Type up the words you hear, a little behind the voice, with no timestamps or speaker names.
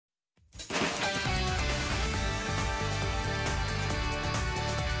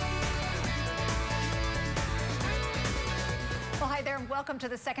Hi there, and welcome to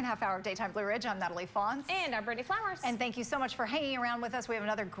the second half hour of Daytime Blue Ridge. I'm Natalie Fawns. And I'm Brittany Flowers. And thank you so much for hanging around with us. We have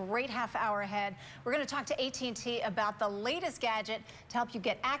another great half hour ahead. We're going to talk to AT&T about the latest gadget to help you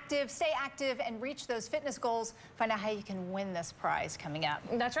get active, stay active, and reach those fitness goals. Find out how you can win this prize coming up.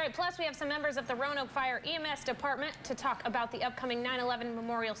 That's right. Plus, we have some members of the Roanoke Fire EMS department to talk about the upcoming 9/11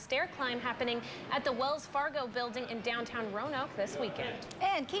 Memorial Stair Climb happening at the Wells Fargo building in downtown Roanoke this weekend.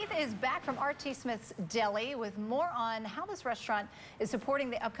 And Keith is back from R.T. Smith's Deli with more on how this restaurant is supporting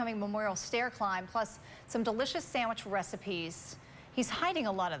the upcoming Memorial Stair Climb, plus some delicious sandwich recipes. He's hiding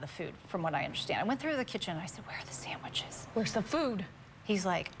a lot of the food, from what I understand. I went through the kitchen and I said, where are the sandwiches? Where's the food? He's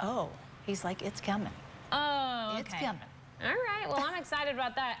like, oh. He's like, it's coming. Oh, okay. It's coming. All right, well, I'm excited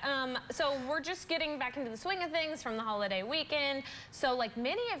about that. So we're just getting back into the swing of things from the holiday weekend. So like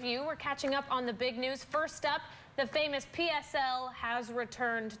many of you, we're catching up on the big news. First up, the famous PSL has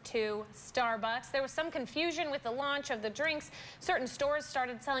returned to Starbucks. There was some confusion with the launch of the drinks. Certain stores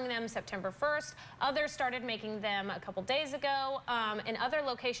started selling them September 1st. Others started making them a couple days ago. And other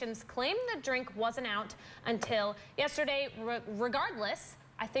locations claimed the drink wasn't out until yesterday. Regardless,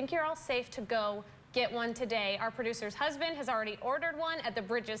 I think you're all safe to go get one today. Our producer's husband has already ordered one at the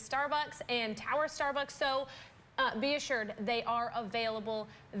Bridges Starbucks and Tower Starbucks, so be assured they are available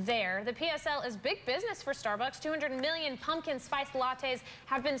there. The PSL is big business for Starbucks. 200 million pumpkin spice lattes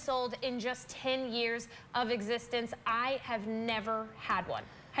have been sold in just 10 years of existence. I have never had one.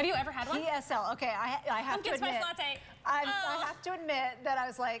 Have you ever had one? PSL, okay, I have to admit. Pumpkin spice latte. I have to admit that I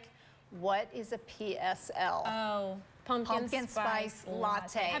was like, what is a PSL? Oh, pumpkin spice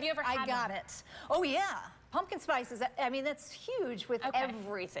latte. Have you ever had one? I got it. Oh, yeah. Pumpkin spice is, I mean, that's huge with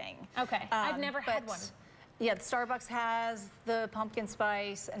everything. Okay, I've never had one. Yeah, Starbucks has the pumpkin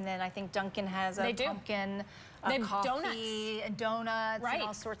spice, and then I think Dunkin' has a pumpkin coffee and donuts and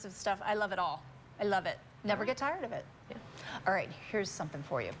all sorts of stuff. I love it all. I love it. Never get tired of it. Yeah. All right, here's something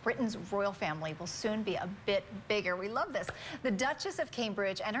for you. Britain's royal family will soon be a bit bigger. We love this. The Duchess of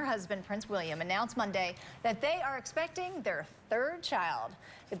Cambridge and her husband, Prince William, announced Monday that they are expecting their third child.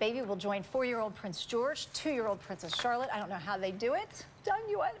 The baby will join 4-year-old Prince George, 2-year-old Princess Charlotte. I don't know how they do it. Done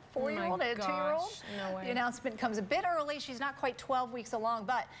you what? 4-year-old and a 2-year-old? No way. The announcement comes a bit early. She's not quite 12 weeks along,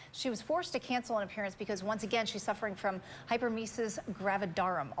 but she was forced to cancel an appearance because once again she's suffering from hyperemesis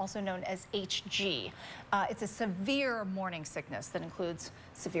gravidarum, also known as HG. It's a severe morning sickness that includes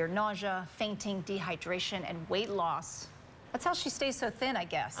severe nausea, fainting, dehydration, and weight loss. That's how she stays so thin, I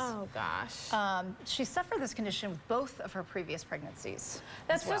guess. Oh, gosh. She suffered this condition with both of her previous pregnancies.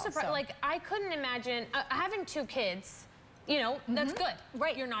 That's so surprising. Like, I couldn't imagine having 2 kids. You know, that's good.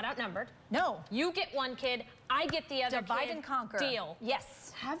 Right. You're not outnumbered. No. You get 1 kid, I get the other kid. Divide and conquer. Deal.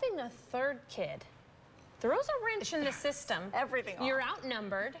 Yes. Having a 3rd kid throws a wrench in the system. Everything off. You're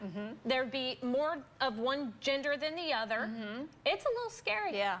outnumbered. There'd be more of one gender than the other. It's a little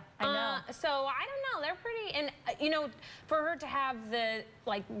scary. Yeah, I know. So I don't know. They're pretty, and you know, for her to have the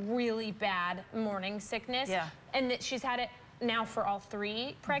like really bad morning sickness, and that she's had it now for all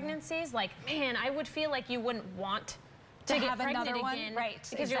 3 pregnancies. Like, man, I would feel like you wouldn't want to get have pregnant another one, again, right?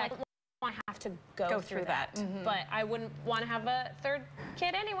 Because you're like, well, I have to go through that. But I wouldn't want to have a 3rd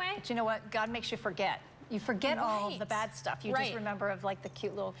kid anyway. But you know what? God makes you forget. You forget all of the bad stuff. You just remember of like the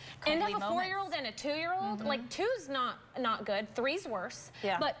cute little and have a 4-year-old and a 2-year-old. Like 2's not good. 3's worse.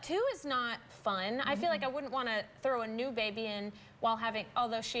 Yeah. But 2 is not fun. I feel like I wouldn't want to throw a new baby in while having,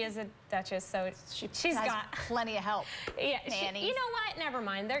 although she is a duchess, so she's got plenty of help. Yeah. You know what? Never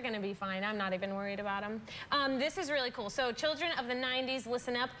mind. They're going to be fine. I'm not even worried about them. This is really cool. So children of the 90s,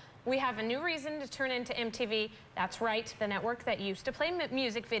 listen up. We have a new reason to turn into MTV. That's right, the network that used to play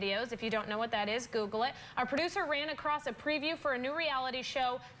music videos. If you don't know what that is, Google it. Our producer ran across a preview for a new reality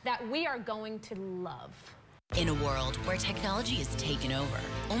show that we are going to love. In a world where technology is taken over,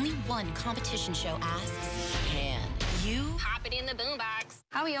 only one competition show asks, can you pop it in the boombox?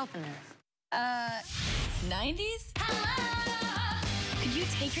 How we open this? 90s? Hello! Could you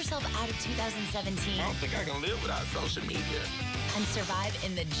take yourself out of 2017? I don't think I can live without social media. And survive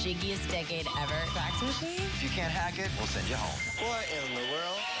in the jiggiest decade ever? Fax machine? If you can't hack it, we'll send you home. What in the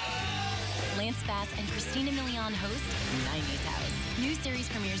world? Lance Bass and Christina Milian host 90s House. New series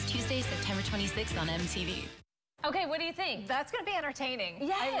premieres Tuesday, September 26th on MTV. Okay, what do you think? That's going to be entertaining.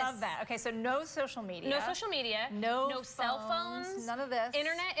 Yes. I love that. Okay, so no social media. No social media. No cell phones. None of this.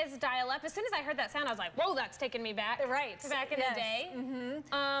 Internet is dial-up. As soon as I heard that sound, I was like, whoa, that's taking me back. Right. Back in the day.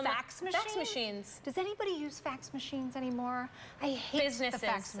 Fax machines? Fax machines. Does anybody use fax machines anymore? I hate the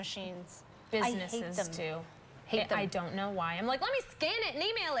fax machines. Businesses, I hate them. too. Hate them. I don't know why. I'm like, let me scan it and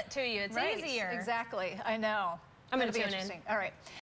email it to you. It's easier. Exactly. I know. I'm going to tune in. All right.